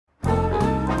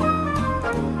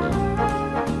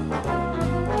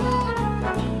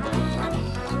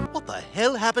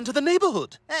hell happened to the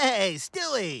neighborhood? Hey,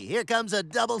 Stewie, here comes a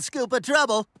double scoop of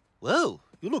trouble. Whoa,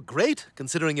 you look great,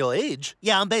 considering your age.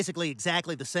 Yeah, I'm basically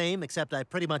exactly the same, except I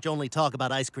pretty much only talk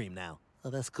about ice cream now.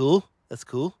 Oh, that's cool. That's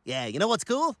cool. Yeah, you know what's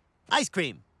cool? Ice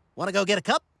cream. Want to go get a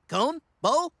cup, cone,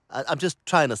 bowl? I'm just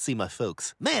trying to see my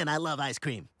folks. Man, I love ice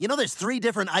cream. You know there's 3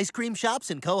 different ice cream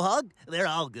shops in Quahog? They're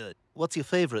all good. What's your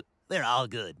favorite? They're all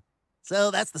good.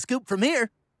 So that's the scoop from here.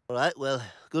 All right, well,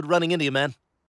 good running into you, man.